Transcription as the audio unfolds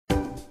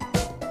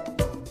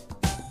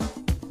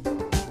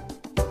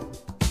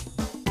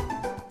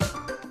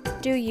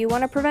Do you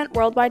want to prevent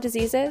worldwide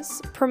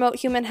diseases, promote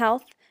human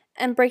health,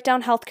 and break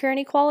down healthcare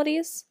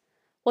inequalities?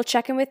 Well,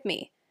 check in with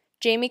me,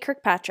 Jamie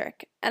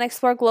Kirkpatrick, and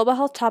explore global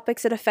health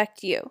topics that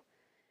affect you.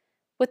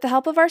 With the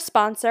help of our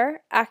sponsor,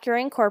 Acura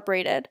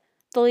Incorporated,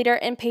 the leader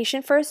in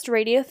patient-first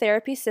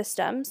radiotherapy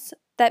systems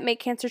that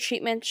make cancer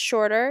treatment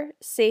shorter,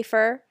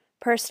 safer,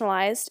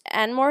 personalized,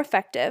 and more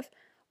effective,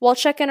 we'll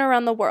check in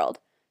around the world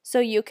so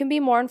you can be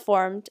more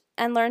informed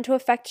and learn to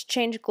affect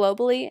change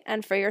globally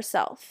and for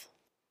yourself.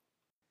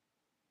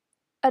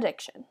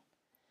 Addiction.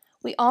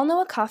 We all know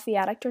a coffee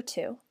addict or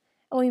two,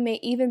 and we may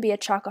even be a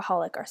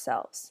chocoholic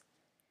ourselves.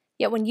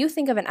 Yet when you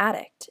think of an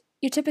addict,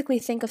 you typically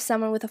think of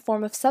someone with a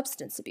form of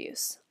substance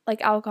abuse,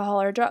 like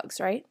alcohol or drugs,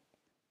 right?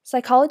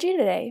 Psychology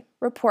Today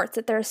reports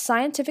that there is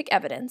scientific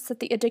evidence that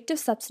the addictive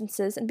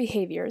substances and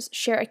behaviors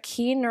share a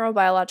key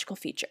neurobiological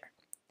feature.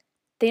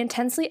 They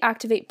intensely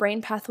activate brain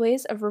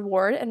pathways of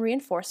reward and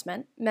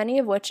reinforcement, many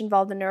of which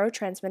involve the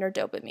neurotransmitter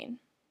dopamine.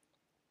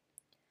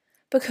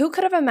 But who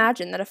could have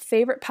imagined that a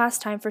favorite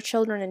pastime for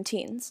children and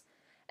teens,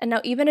 and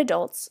now even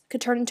adults, could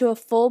turn into a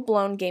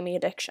full-blown gaming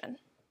addiction?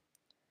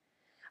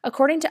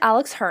 According to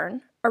Alex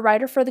Hearn, a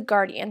writer for The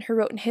Guardian who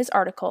wrote in his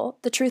article,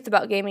 The Truth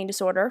About Gaming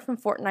Disorder from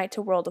Fortnite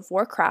to World of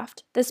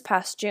Warcraft, this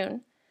past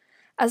June,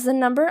 as the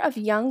number of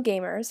young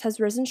gamers has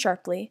risen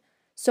sharply,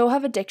 so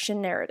have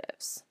addiction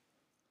narratives.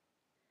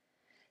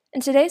 In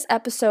today's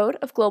episode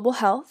of Global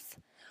Health,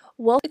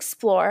 we'll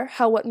explore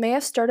how what may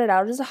have started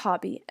out as a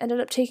hobby ended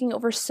up taking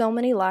over so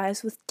many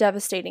lives with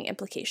devastating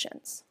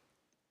implications.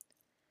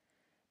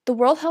 The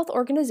World Health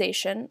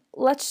Organization,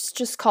 let's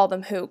just call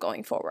them WHO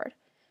going forward,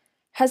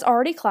 has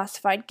already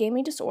classified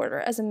gaming disorder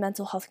as a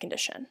mental health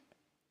condition.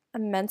 A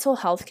mental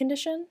health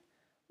condition?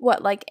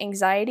 What, like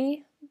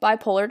anxiety,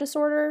 bipolar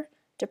disorder,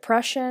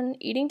 depression,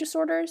 eating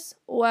disorders?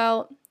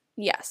 Well,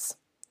 yes.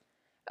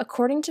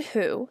 According to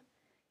WHO,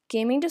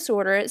 gaming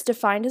disorder is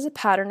defined as a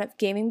pattern of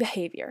gaming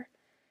behavior,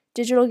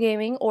 digital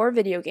gaming or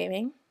video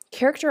gaming,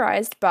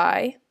 characterized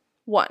by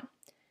 1.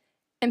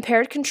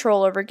 Impaired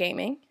control over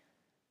gaming,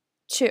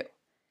 2.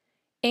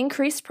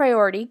 Increased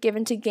priority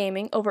given to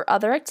gaming over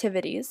other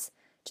activities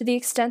to the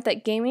extent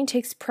that gaming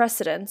takes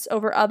precedence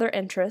over other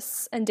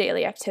interests and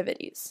daily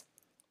activities,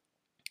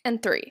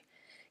 and 3.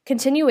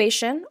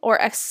 Continuation or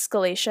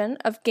escalation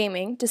of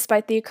gaming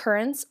despite the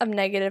occurrence of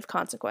negative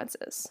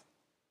consequences.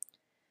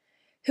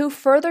 WHO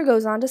further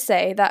goes on to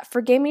say that for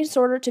gaming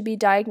disorder to be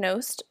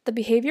diagnosed, the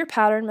behavior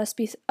pattern must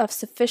be of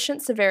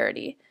sufficient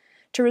severity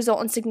to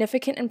result in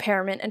significant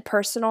impairment in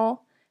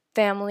personal,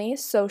 family,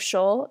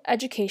 social,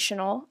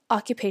 educational,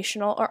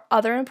 occupational, or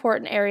other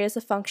important areas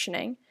of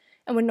functioning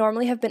and would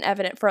normally have been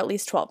evident for at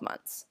least 12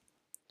 months.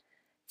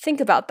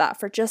 Think about that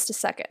for just a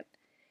second.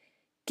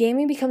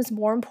 Gaming becomes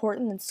more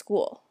important than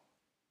school,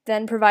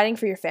 than providing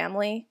for your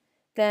family,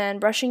 than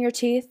brushing your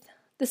teeth.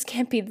 This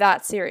can't be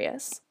that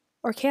serious,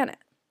 or can it?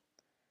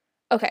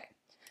 Okay,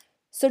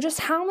 so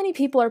just how many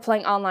people are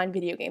playing online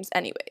video games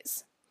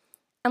anyways?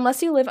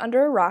 Unless you live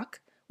under a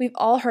rock, we've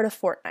all heard of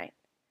Fortnite.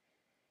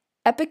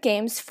 Epic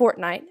Games'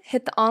 Fortnite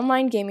hit the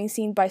online gaming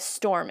scene by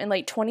storm in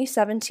late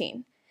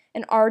 2017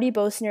 and already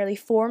boasts nearly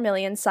 4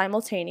 million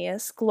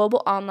simultaneous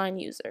global online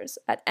users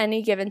at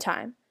any given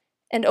time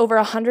and over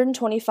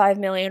 125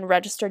 million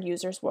registered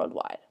users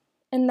worldwide.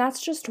 And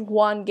that's just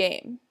one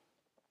game.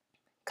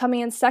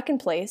 Coming in second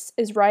place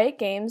is Riot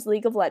Games'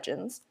 League of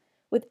Legends,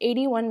 with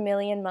 81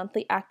 million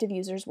monthly active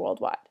users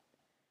worldwide.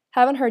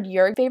 Haven't heard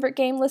your favorite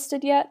game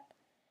listed yet?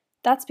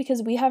 That's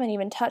because we haven't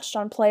even touched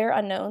on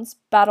PlayerUnknown's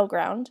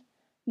Battleground,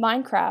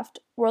 Minecraft,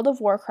 World of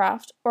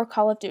Warcraft, or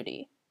Call of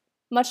Duty,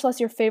 much less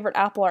your favorite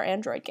Apple or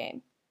Android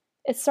game.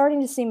 It's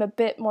starting to seem a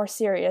bit more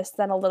serious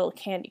than a little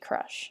Candy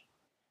Crush.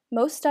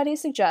 Most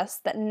studies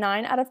suggest that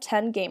 9 out of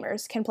 10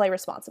 gamers can play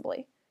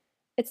responsibly.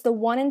 It's the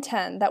 1 in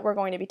 10 that we're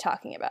going to be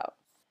talking about.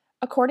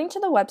 According to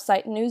the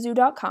website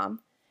Newzoo.com,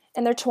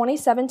 in their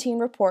 2017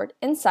 report,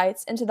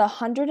 Insights into the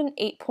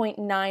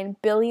 $108.9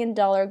 billion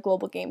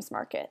global games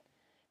market,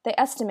 they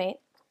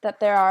estimate that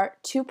there are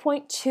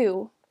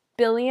 2.2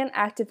 billion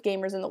active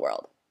gamers in the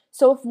world.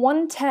 So if 1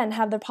 in 10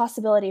 have the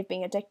possibility of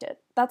being addicted,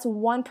 that's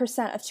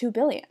 1% of 2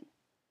 billion.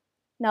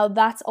 Now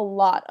that's a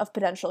lot of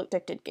potential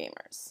addicted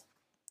gamers.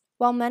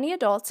 While many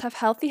adults have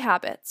healthy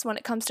habits when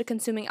it comes to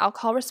consuming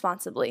alcohol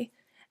responsibly,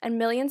 and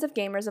millions of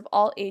gamers of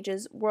all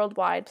ages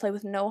worldwide play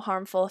with no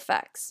harmful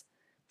effects,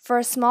 for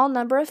a small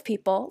number of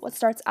people, what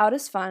starts out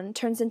as fun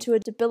turns into a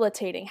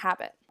debilitating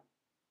habit.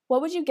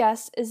 What would you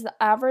guess is the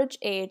average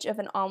age of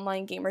an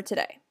online gamer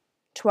today?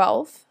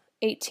 12?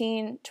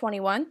 18?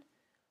 21?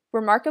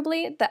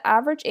 Remarkably, the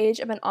average age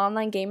of an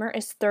online gamer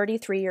is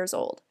 33 years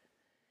old.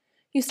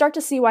 You start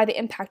to see why the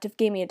impact of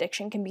gaming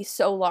addiction can be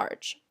so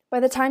large. By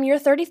the time you're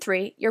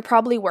 33, you're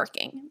probably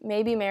working,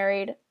 maybe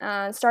married,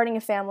 starting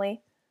a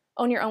family,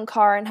 own your own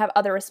car, and have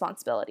other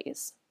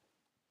responsibilities.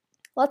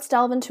 Let's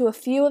delve into a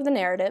few of the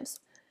narratives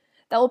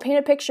that will paint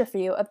a picture for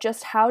you of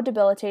just how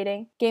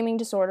debilitating gaming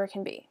disorder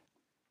can be.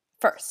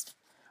 First,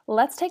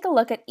 let's take a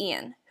look at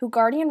Ian, who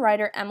Guardian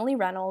writer Emily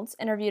Reynolds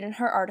interviewed in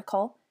her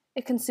article,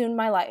 It Consumed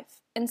My Life,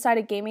 inside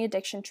a gaming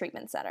addiction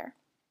treatment center.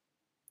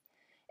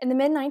 In the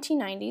mid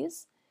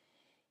 1990s,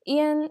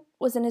 Ian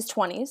was in his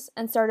 20s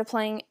and started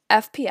playing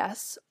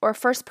FPS, or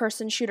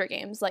first-person shooter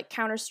games like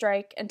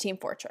Counter-Strike and Team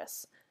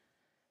Fortress.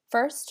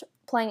 First,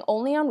 playing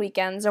only on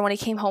weekends or when he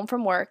came home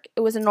from work,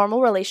 it was a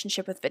normal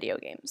relationship with video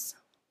games.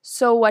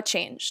 So what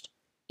changed?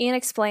 Ian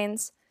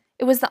explains,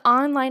 "It was the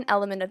online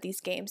element of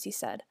these games," he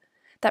said,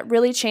 "that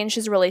really changed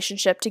his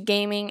relationship to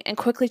gaming and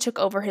quickly took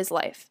over his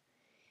life."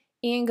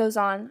 Ian goes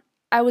on,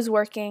 "I was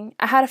working,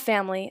 I had a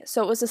family,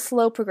 so it was a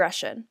slow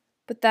progression.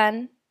 But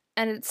then,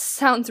 and it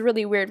sounds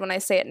really weird when I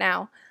say it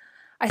now,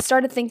 I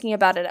started thinking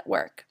about it at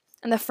work,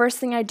 and the first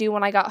thing I do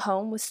when I got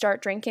home was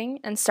start drinking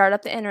and start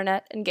up the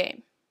internet and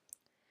game."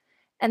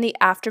 And the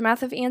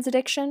aftermath of Ian's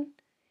addiction?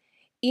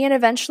 Ian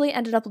eventually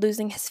ended up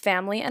losing his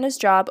family and his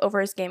job over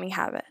his gaming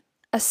habit.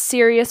 A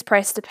serious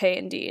price to pay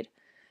indeed.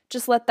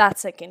 Just let that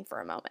sink in for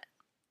a moment.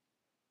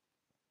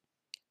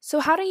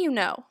 So how do you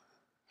know?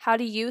 How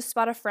do you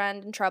spot a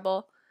friend in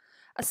trouble?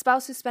 A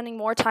spouse who's spending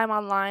more time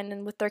online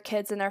and with their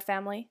kids and their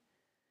family?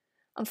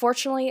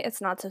 Unfortunately,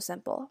 it's not so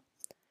simple.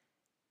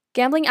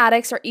 Gambling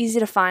addicts are easy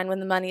to find when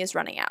the money is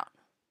running out.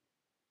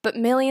 But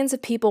millions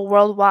of people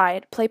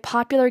worldwide play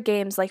popular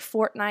games like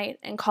Fortnite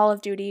and Call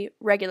of Duty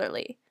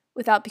regularly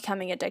without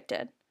becoming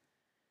addicted.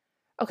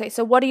 Okay,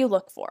 so what do you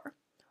look for?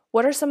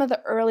 What are some of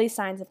the early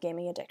signs of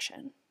gaming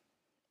addiction?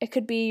 It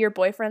could be your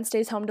boyfriend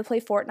stays home to play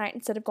Fortnite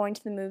instead of going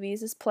to the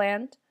movies as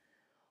planned,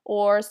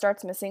 or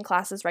starts missing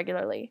classes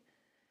regularly.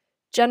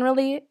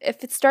 Generally,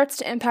 if it starts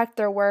to impact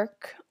their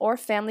work or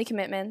family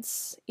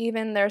commitments,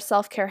 even their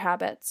self-care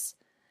habits,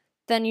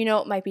 then you know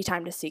it might be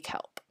time to seek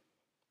help.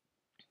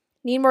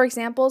 Need more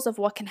examples of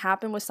what can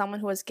happen with someone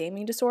who has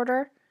gaming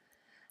disorder?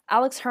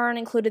 Alex Hearn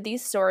included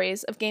these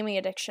stories of gaming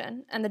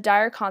addiction and the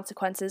dire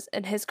consequences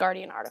in his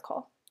Guardian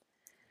article.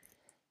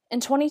 In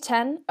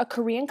 2010, a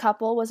Korean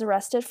couple was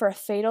arrested for a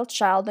fatal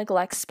child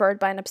neglect spurred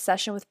by an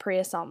obsession with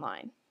Prius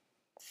Online.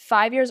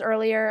 5 years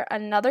earlier,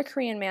 another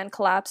Korean man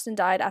collapsed and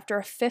died after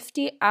a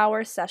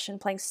 50-hour session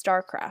playing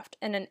StarCraft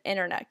in an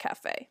internet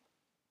cafe.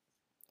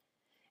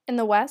 In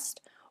the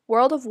West,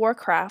 World of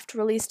Warcraft,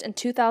 released in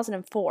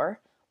 2004,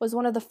 was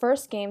one of the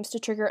first games to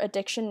trigger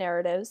addiction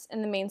narratives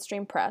in the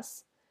mainstream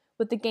press,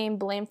 with the game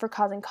blamed for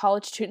causing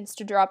college students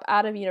to drop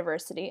out of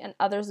university and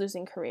others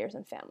losing careers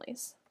and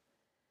families.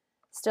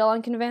 Still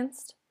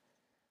unconvinced?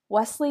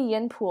 Wesley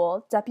Yin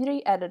Poole,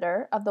 deputy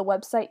editor of the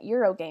website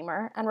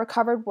Eurogamer and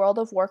recovered World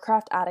of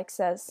Warcraft addict,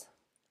 says,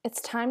 "It's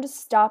time to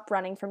stop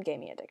running from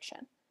gaming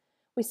addiction.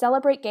 We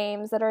celebrate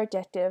games that are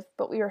addictive,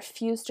 but we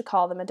refuse to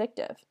call them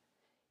addictive,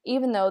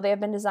 even though they have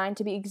been designed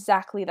to be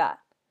exactly that.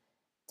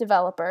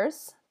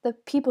 Developers, the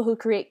people who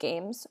create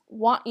games,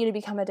 want you to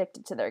become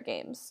addicted to their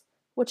games,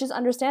 which is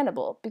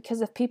understandable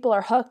because if people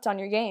are hooked on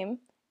your game,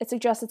 it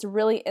suggests it's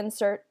really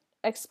insert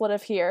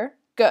expletive here,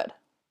 good.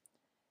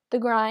 The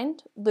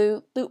grind,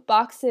 loot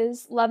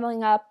boxes,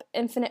 leveling up,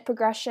 infinite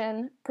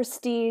progression,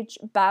 prestige,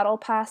 battle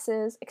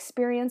passes,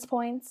 experience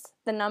points,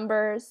 the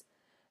numbers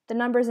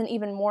and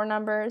even more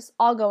numbers,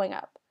 all going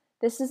up.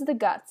 This is the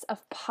guts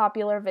of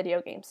popular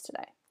video games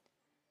today."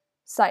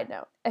 Side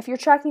note, if you're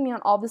tracking me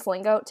on all this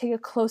lingo, take a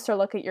closer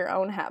look at your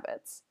own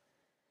habits.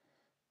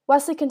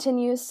 Wesley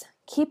continues,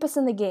 "Keep us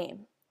in the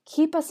game.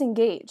 Keep us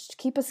engaged.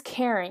 Keep us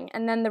caring,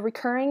 and then the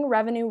recurring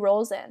revenue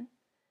rolls in."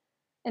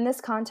 In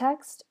this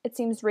context, it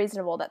seems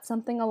reasonable that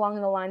something along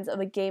the lines of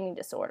a gaming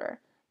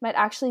disorder might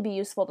actually be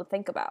useful to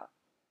think about.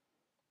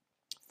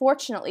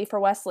 Fortunately for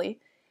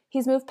Wesley,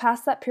 he's moved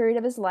past that period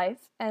of his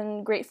life,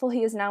 and grateful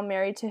he is now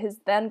married to his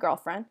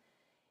then-girlfriend.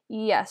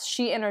 Yes,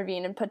 she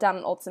intervened and put down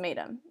an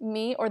ultimatum,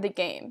 me or the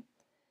game.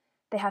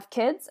 They have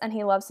kids, and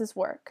he loves his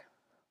work.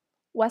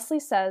 Wesley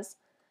says,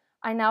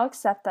 "I now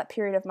accept that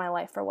period of my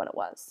life for what it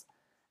was.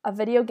 A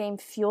video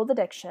game-fueled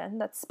addiction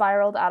that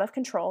spiraled out of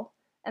control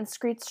and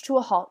screeched to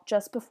a halt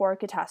just before a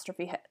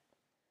catastrophe hit.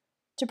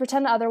 To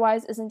pretend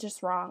otherwise isn't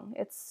just wrong,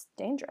 it's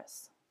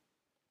dangerous."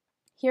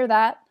 Hear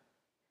that?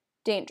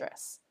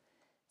 Dangerous.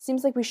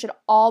 Seems like we should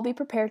all be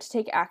prepared to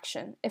take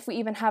action if we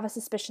even have a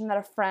suspicion that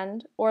a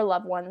friend or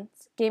loved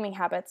one's gaming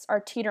habits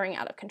are teetering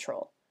out of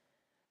control.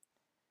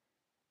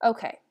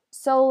 Okay,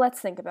 so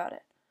let's think about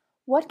it.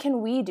 What can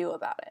we do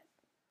about it?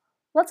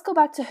 Let's go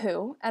back to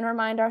Who and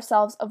remind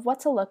ourselves of what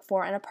to look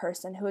for in a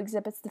person who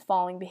exhibits the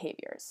following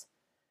behaviors.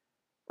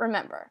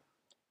 Remember,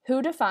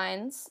 Who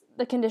defines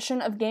the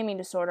condition of gaming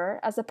disorder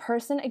as a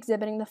person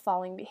exhibiting the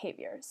following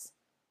behaviors.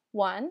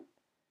 1.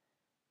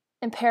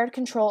 Impaired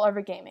control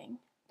over gaming,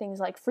 things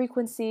like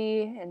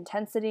frequency,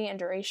 intensity, and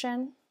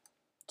duration.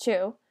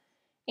 2.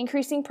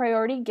 Increasing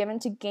priority given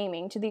to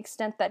gaming to the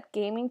extent that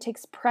gaming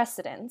takes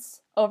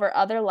precedence over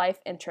other life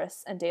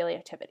interests and daily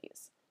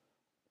activities.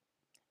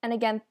 And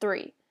again,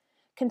 3.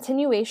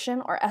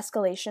 Continuation or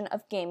escalation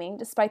of gaming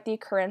despite the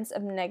occurrence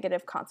of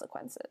negative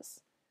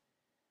consequences.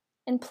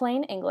 In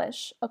plain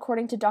English,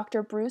 according to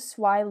Dr. Bruce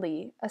Y.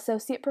 Lee,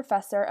 Associate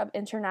Professor of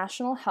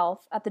International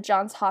Health at the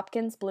Johns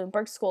Hopkins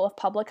Bloomberg School of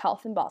Public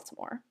Health in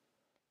Baltimore.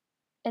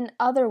 In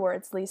other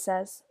words, Lee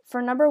says,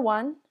 for number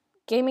 1,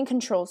 gaming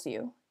controls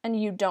you, and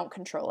you don't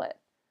control it.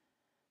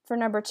 For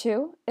number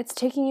 2, it's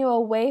taking you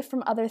away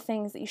from other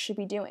things that you should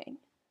be doing.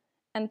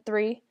 And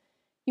 3,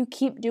 you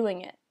keep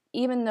doing it,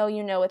 even though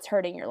you know it's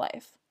hurting your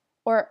life,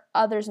 or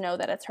others know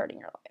that it's hurting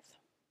your life.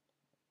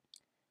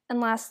 And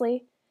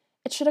lastly,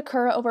 it should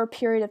occur over a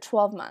period of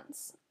 12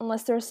 months,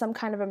 unless there is some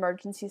kind of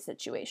emergency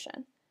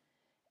situation.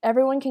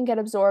 Everyone can get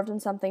absorbed in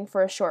something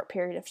for a short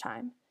period of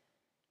time.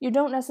 You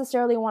don't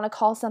necessarily want to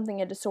call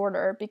something a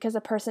disorder because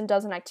a person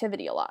does an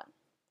activity a lot.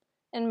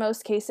 In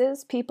most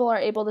cases, people are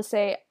able to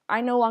say,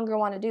 I no longer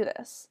want to do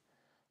this.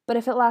 But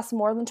if it lasts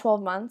more than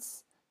 12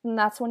 months, then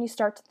that's when you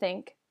start to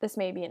think this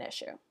may be an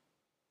issue.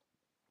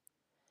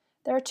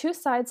 There are 2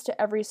 sides to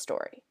every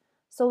story,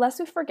 so lest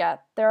we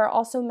forget, there are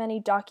also many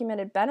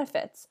documented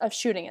benefits of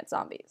shooting at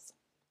zombies.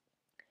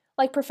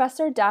 Like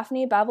Professor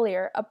Daphne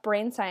Bavelier, a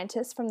brain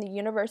scientist from the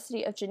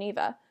University of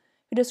Geneva,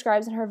 who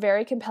describes in her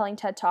very compelling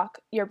TED Talk,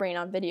 Your Brain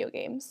on Video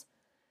Games,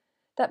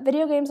 that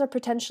video games are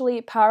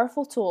potentially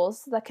powerful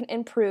tools that can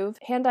improve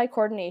hand-eye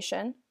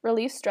coordination,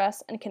 relieve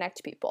stress, and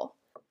connect people.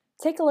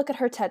 Take a look at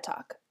her TED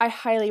Talk. I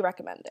highly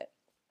recommend it.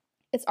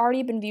 It's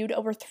already been viewed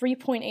over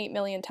 3.8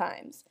 million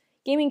times.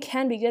 Gaming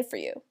can be good for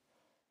you.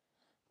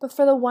 But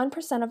for the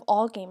 1% of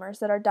all gamers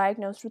that are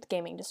diagnosed with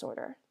gaming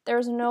disorder, there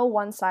is no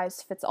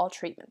one-size-fits-all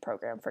treatment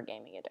program for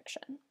gaming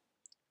addiction.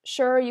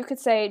 Sure, you could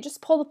say,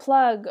 just pull the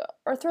plug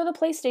or throw the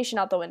PlayStation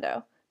out the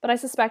window, but I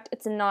suspect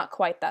it's not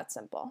quite that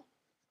simple.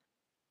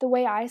 The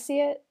way I see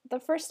it, the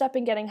first step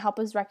in getting help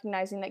is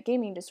recognizing that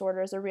gaming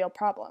disorder is a real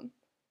problem.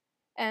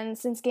 And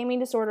since gaming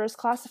disorder is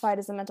classified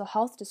as a mental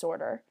health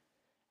disorder,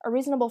 a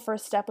reasonable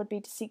first step would be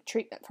to seek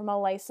treatment from a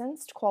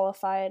licensed,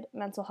 qualified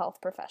mental health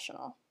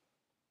professional.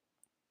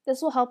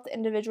 This will help the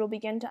individual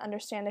begin to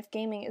understand if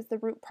gaming is the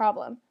root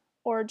problem,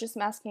 or just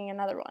masking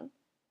another one.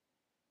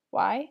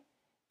 Why?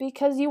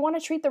 Because you want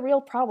to treat the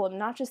real problem,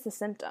 not just the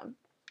symptom.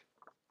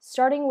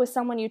 Starting with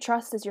someone you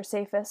trust is your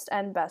safest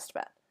and best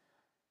bet.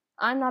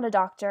 I'm not a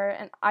doctor,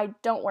 and I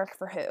don't work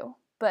for WHO,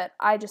 but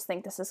I just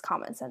think this is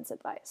common sense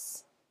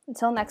advice.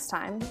 Until next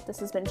time, this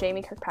has been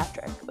Jamie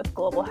Kirkpatrick with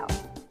Global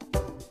Health.